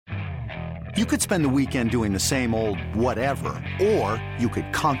You could spend the weekend doing the same old whatever, or you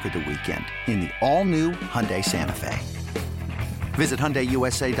could conquer the weekend in the all-new Hyundai Santa Fe. Visit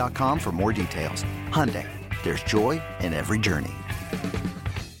HyundaiUSA.com for more details. Hyundai, there's joy in every journey.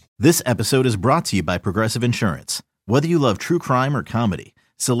 This episode is brought to you by Progressive Insurance. Whether you love true crime or comedy,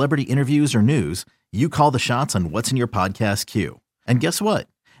 celebrity interviews or news, you call the shots on what's in your podcast queue. And guess what?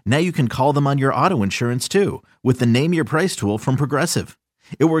 Now you can call them on your auto insurance too with the Name Your Price tool from Progressive.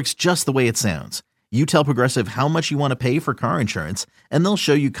 It works just the way it sounds. You tell Progressive how much you want to pay for car insurance, and they'll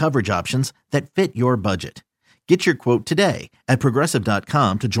show you coverage options that fit your budget. Get your quote today at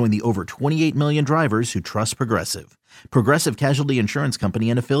Progressive.com to join the over 28 million drivers who trust Progressive. Progressive Casualty Insurance Company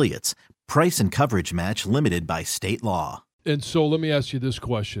and Affiliates. Price and coverage match limited by state law. And so let me ask you this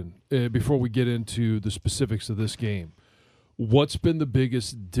question before we get into the specifics of this game. What's been the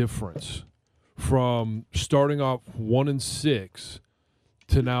biggest difference from starting off 1-6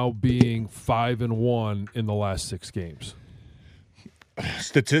 to now being 5-1 in the last 6 games?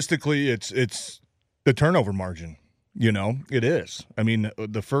 Statistically, it's the turnover margin. You know, it is. I mean,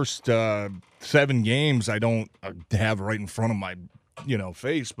 the first 7 games I don't have right in front of my,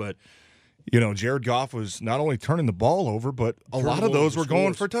 face, but, Jared Goff was not only turning the ball over, but a lot of those were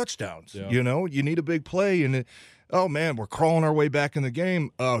going for touchdowns. Yeah. You need a big play, and oh, man, we're crawling our way back in the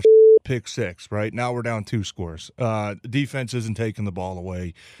game. Oh, pick 6, right? Now we're down 2 scores. Defense isn't taking the ball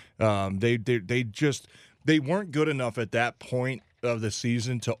away. They weren't good enough at that point of the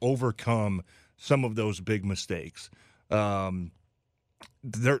season to overcome some of those big mistakes. The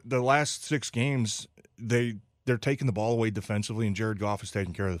last 6 games, they're taking the ball away defensively, and Jared Goff is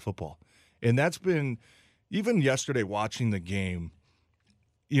taking care of the football. And that's been, even yesterday watching the game,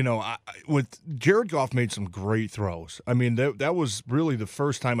 with Jared Goff made some great throws. I mean, that was really the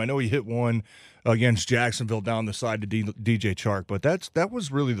first time. I know he hit one against Jacksonville down the side to DJ Chark, but that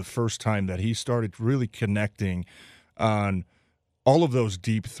was really the first time that he started really connecting on all of those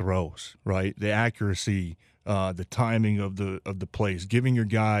deep throws, right? The accuracy, the timing of the plays, giving your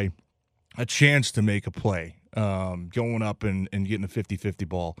guy a chance to make a play, going up and getting a 50-50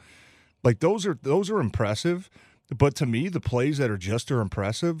 ball. Like those are impressive. But to me, the plays that are just as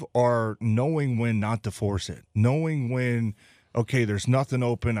impressive are knowing when not to force it, knowing when, okay, there's nothing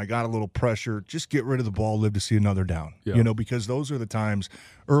open, I got a little pressure, just get rid of the ball, live to see another down. Yeah. Because those are the times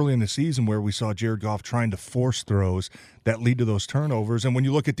early in the season where we saw Jared Goff trying to force throws that lead to those turnovers. And when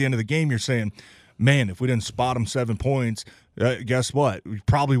you look at the end of the game, you're saying, man, if we didn't spot him 7 points, guess what? We'd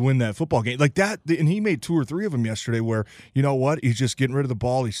probably win that football game. Like that, and he made 2 or 3 of them yesterday where, you know what, he's just getting rid of the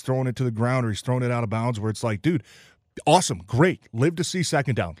ball, he's throwing it to the ground, or he's throwing it out of bounds, where it's like, dude, awesome, great. Live to see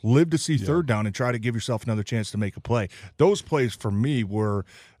second down, live to see third down, and try to give yourself another chance to make a play. Those plays for me were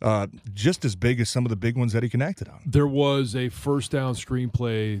just as big as some of the big ones that he connected on. There was a first down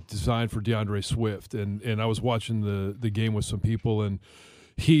screenplay designed for DeAndre Swift, and I was watching the game with some people, and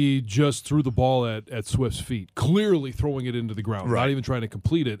he just threw the ball at Swift's feet, clearly throwing it into the ground, not even trying to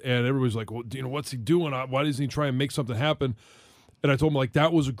complete it. And everybody's like, well, what's he doing? Why doesn't he try and make something happen? And I told him, like,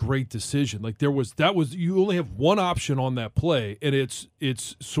 that was a great decision. Like, you only have one option on that play, and it's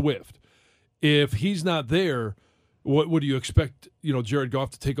Swift. If he's not there, what do you expect, Jared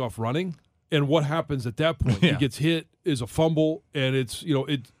Goff to take off running? And what happens at that point? He gets hit, is a fumble, and it's,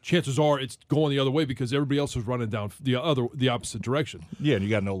 chances are it's going the other way because everybody else is running down the opposite direction. Yeah, and you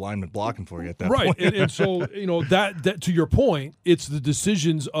got no lineman blocking for you at that point. Right, and so, that to your point, it's the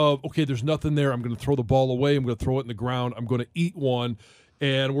decisions of, okay, there's nothing there. I'm going to throw the ball away. I'm going to throw it in the ground. I'm going to eat one,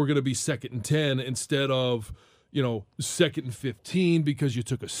 and we're going to be 2nd and 10 instead of, 2nd and 15 because you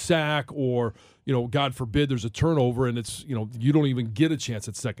took a sack or, God forbid there's a turnover and it's, you don't even get a chance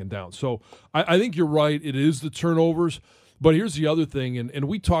at second down. So I think you're right. It is the turnovers. But here's the other thing, and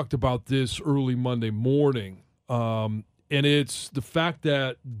we talked about this early Monday morning, and it's the fact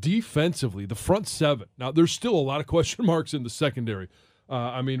that defensively, the front 7, now there's still a lot of question marks in the secondary.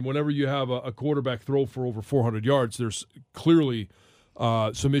 Whenever you have a quarterback throw for over 400 yards, there's clearly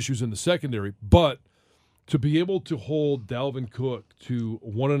some issues in the secondary. But to be able to hold Dalvin Cook to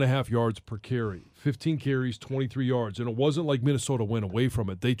 1.5 yards per carry, 15 carries, 23 yards, and it wasn't like Minnesota went away from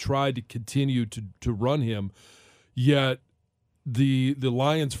it. They tried to continue to run him, yet the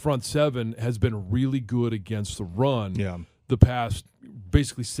Lions front 7 has been really good against the run the past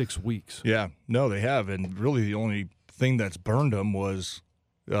basically 6 weeks. Yeah, no, they have, and really the only thing that's burned them was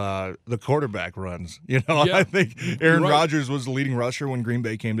the quarterback runs. I think Aaron Rodgers was the leading rusher when Green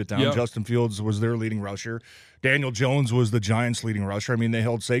Bay came to town. Yeah. Justin Fields was their leading rusher. Daniel Jones was the Giants' leading rusher. I mean, they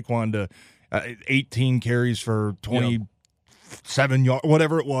held Saquon to 18 carries for 20 7 yards,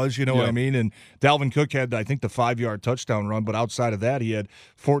 whatever it was, you know what Yeah. I mean? And Dalvin Cook had, I think, the 5-yard touchdown run, but outside of that, he had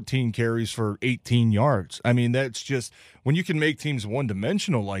 14 carries for 18 yards. I mean, that's just, when you can make teams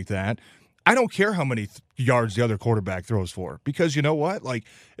one-dimensional like that, I don't care how many yards the other quarterback throws for, because you know what? Like,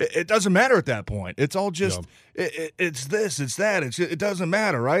 it doesn't matter at that point. It's all just, it's this, it's that. It doesn't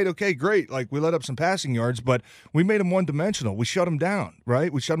matter, right? Okay, great. Like, we let up some passing yards, but we made them one-dimensional. We shut them down,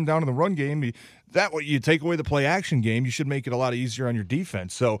 right? We shut them down in the run game. That way, you take away the play-action game, you should make it a lot easier on your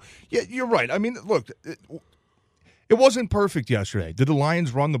defense. So, yeah, you're right. I mean, look, it wasn't perfect yesterday. Did the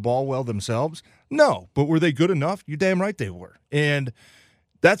Lions run the ball well themselves? No. But were they good enough? You're damn right they were. And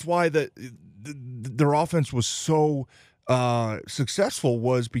that's why their offense was so successful,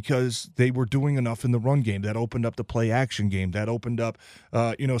 was because they were doing enough in the run game. That opened up the play-action game. That opened up,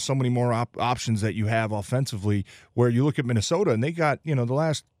 so many more options that you have offensively, where you look at Minnesota, and they got, the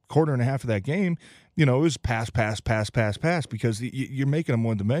last quarter and a half of that game, it was pass, because you're making them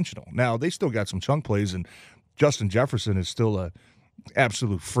one-dimensional. Now, they still got some chunk plays, and Justin Jefferson is still a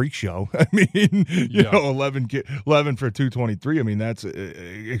absolute freak show. I mean, 11 for 223. I mean, that's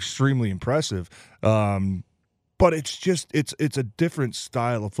extremely impressive. But it's just it's a different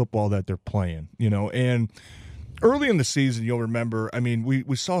style of football that they're playing, and early in the season, you'll remember, I mean,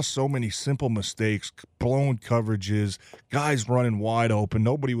 we saw so many simple mistakes, blown coverages, guys running wide open,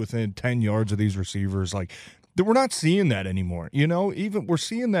 nobody within 10 yards of these receivers. Like, we're not seeing that anymore. Even we're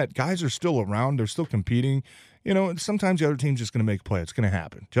seeing that guys are still around, they're still competing. Sometimes the other team's just going to make a play. It's going to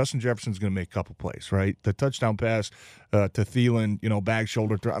happen. Justin Jefferson's going to make a couple plays, right? The touchdown pass to Thielen, back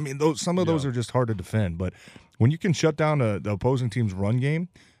shoulder throw. I mean, some of those are just hard to defend. But when you can shut down the opposing team's run game,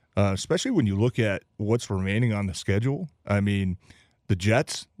 especially when you look at what's remaining on the schedule, I mean, the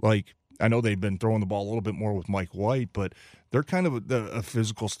Jets, like, I know they've been throwing the ball a little bit more with Mike White, but they're kind of a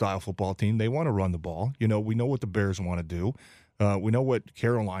physical style football team. They want to run the ball. We know what the Bears want to do. We know what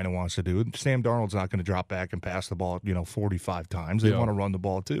Carolina wants to do. Sam Darnold's not going to drop back and pass the ball, 45 times. They want to run the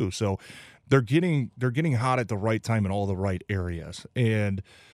ball too. So they're getting hot at the right time in all the right areas. And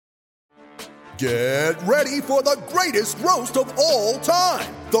get ready for the greatest roast of all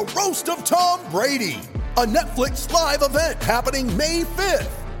time, the Roast of Tom Brady, a Netflix live event happening May 5th.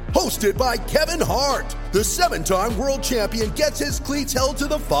 Hosted by Kevin Hart, the 7-time world champion gets his cleats held to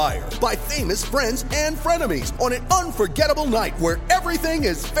the fire by famous friends and frenemies on an unforgettable night where everything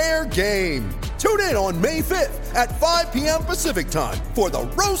is fair game. Tune in on May 5th at 5 p.m. Pacific time for the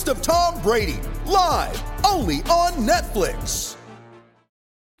Roast of Tom Brady, live only on Netflix.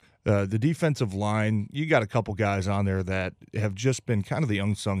 The defensive line, you got a couple guys on there that have just been kind of the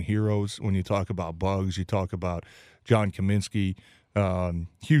unsung heroes. When you talk about Bugs, you talk about John Kaminsky,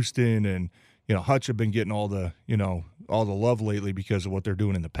 Houston, and Hutch have been getting all the love lately because of what they're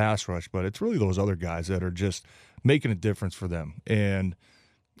doing in the pass rush, but it's really those other guys that are just making a difference for them. And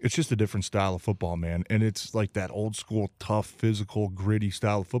it's just a different style of football, man. And it's like that old school, tough, physical, gritty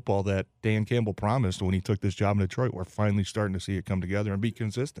style of football that Dan Campbell promised when he took this job in Detroit. We're finally starting to see it come together and be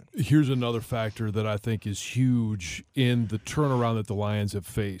consistent. Here's another factor that I think is huge in the turnaround that the Lions have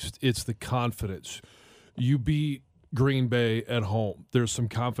faced. It's the confidence. You beat Green Bay at home. There's some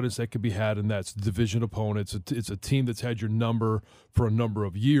confidence that could be had in that. It's a division opponent. It's a team that's had your number for a number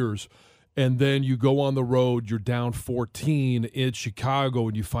of years. And then you go on the road, you're down 14 in Chicago,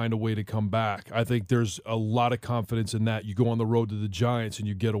 and you find a way to come back. I think there's a lot of confidence in that. You go on the road to the Giants and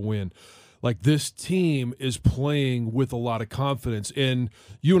you get a win. Like, this team is playing with a lot of confidence. And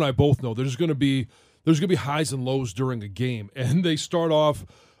you and I both know there's going to be highs and lows during a game. And they start off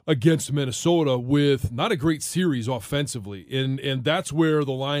against Minnesota with not a great series offensively. And that's where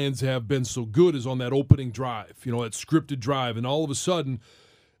the Lions have been so good, is on that opening drive, that scripted drive. And all of a sudden,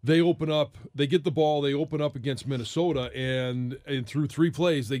 they open up, they get the ball, they open up against Minnesota, and through 3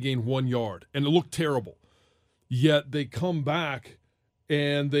 plays, they gain 1 yard. And it looked terrible. Yet they come back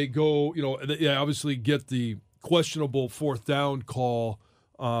and they go, they obviously get the questionable 4th down call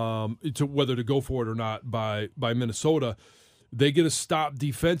to whether to go for it or not by Minnesota. They get a stop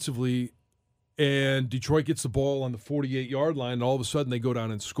defensively, and Detroit gets the ball on the 48-yard line, and all of a sudden they go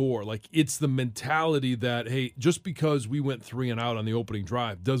down and score. Like, it's the mentality that, hey, just because we went 3 and out on the opening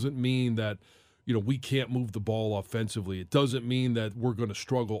drive doesn't mean that, we can't move the ball offensively. It doesn't mean that we're going to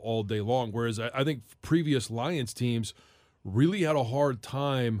struggle all day long. Whereas I think previous Lions teams really had a hard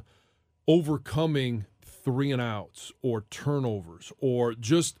time overcoming 3 and outs or turnovers or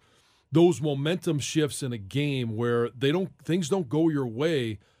just those momentum shifts in a game where things don't go your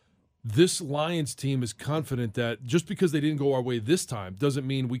way. This Lions team is confident that just because they didn't go our way this time doesn't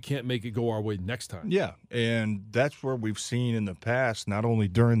mean we can't make it go our way next time. Yeah, and that's where we've seen in the past, not only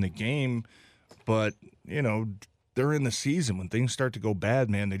during the game, but, during the season when things start to go bad,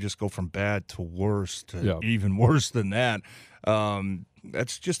 man, they just go from bad to worse to Yeah. even worse than that.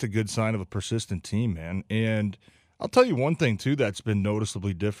 That's just a good sign of a persistent team, man. And I'll tell you one thing, too, that's been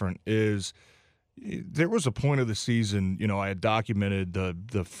noticeably different is there was a point of the season, I had documented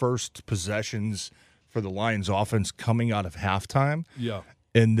the first possessions for the Lions offense coming out of halftime. Yeah.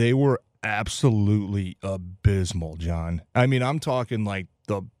 And they were absolutely abysmal, John. I mean, I'm talking like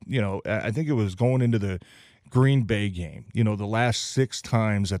I think it was going into the Green Bay game. The last 6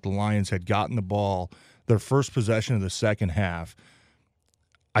 times that the Lions had gotten the ball, their first possession of the second half,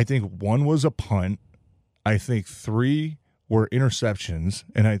 I think 1 was a punt, I think 3 were interceptions,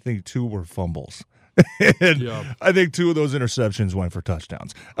 and I think 2 were fumbles. And I think 2 of those interceptions went for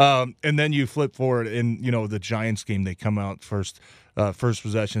touchdowns. And then you flip forward in, the Giants game, they come out first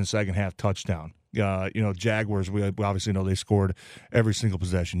possession, second half touchdown. Jaguars, we obviously know they scored every single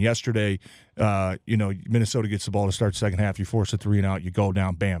possession. Yesterday, Minnesota gets the ball to start second half. You force a 3 and out, you go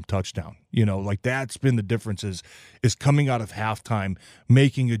down, bam, touchdown. That's been the difference is coming out of halftime,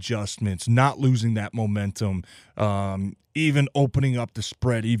 making adjustments, not losing that momentum, even opening up the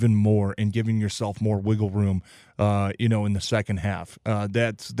spread even more and giving yourself more wiggle room, in the second half.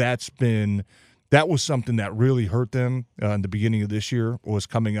 That was something that really hurt them in the beginning of this year, was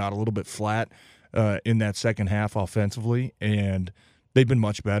coming out a little bit flat in that second half offensively, and they've been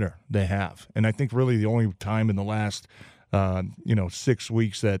much better. They have. And I think really the only time in the last 6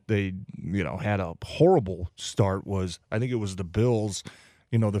 weeks that they had a horrible start was, I think it was the Bills.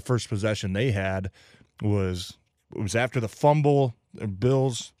 The first possession they had was after the fumble.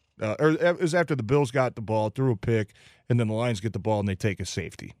 Bills or it was after the Bills got the ball, threw a pick, and then the Lions get the ball and they take a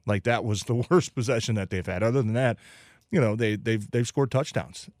safety. Like, that was the worst possession that they've had. Other than that, they've scored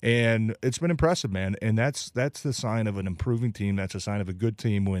touchdowns, and it's been impressive, man. And that's the sign of an improving team. That's a sign of a good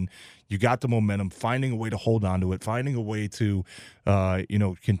team when you got the momentum, finding a way to hold on to it, finding a way to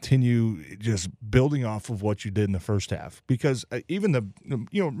continue just building off of what you did in the first half. Because even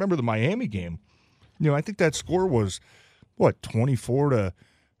remember the Miami game? I think that score was 24-14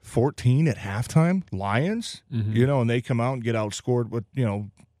 at halftime. Lions, and they come out and get outscored with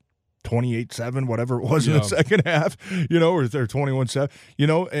 28-7, whatever it was in the second half, or they're 21-7,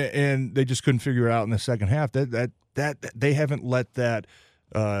 and they just couldn't figure it out in the second half. That they haven't let that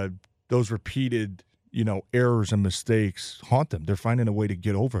those repeated errors and mistakes haunt them. They're finding a way to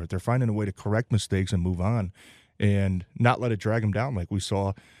get over it. They're finding a way to correct mistakes and move on, and not let it drag them down like we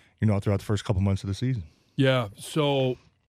saw throughout the first couple months of the season. Yeah. So